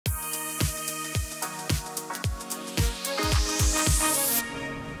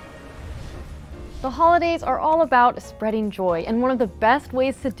The holidays are all about spreading joy, and one of the best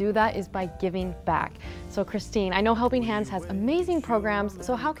ways to do that is by giving back. So Christine, I know Helping Hands has amazing programs,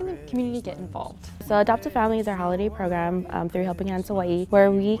 so how can the community get involved? So Adopt a Family is our holiday program through Helping Hands Hawaii, where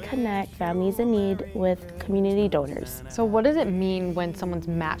we connect families in need with community donors. So what does it mean when someone's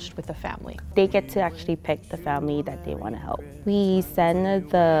matched with a family? They get to actually pick the family that they want to help. We send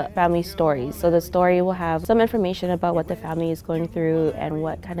the family stories, so the story will have some information about what the family is going through and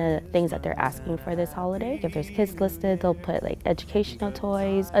what kind of things that they're asking for this holiday. If there's kids listed, they'll put like educational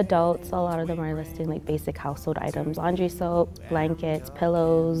toys. Adults, a lot of them are listing like basic household items, laundry soap, blankets,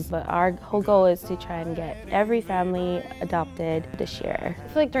 pillows. But our whole goal is to try and get every family adopted this year. I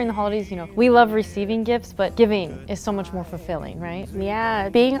feel like during the holidays, we love receiving gifts, but giving is so much more fulfilling, right? Yeah,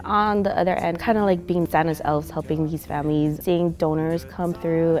 being on the other end, kind of like being Santa's elves, helping these families, seeing donors come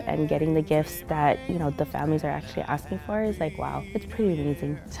through and getting the gifts that, the families are actually asking for is like, wow, it's pretty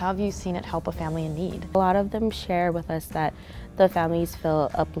amazing. So how have you seen it help a family in need? A lot of them share with us that the families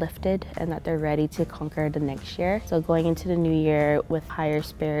feel uplifted and that they're ready to conquer the next year. So going into the new year with higher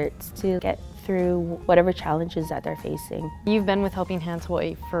spirits to get through whatever challenges that they're facing. You've been with Helping Hands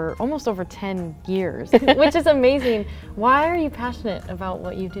Hawaii for almost over 10 years, which is amazing. Why are you passionate about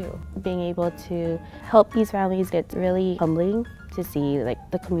what you do? Being able to help these families, it's really humbling to see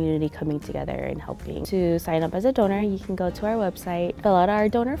the community coming together and helping. To sign up as a donor, you can go to our website, fill out our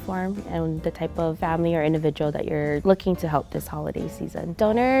donor form and the type of family or individual that you're looking to help this holiday season.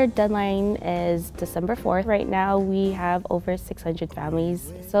 Donor deadline is December 4th. Right now we have over 600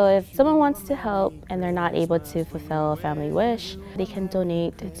 families. So if someone wants to help and they're not able to fulfill a family wish, they can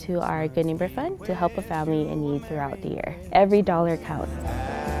donate to our Good Neighbor Fund to help a family in need throughout the year. Every dollar counts.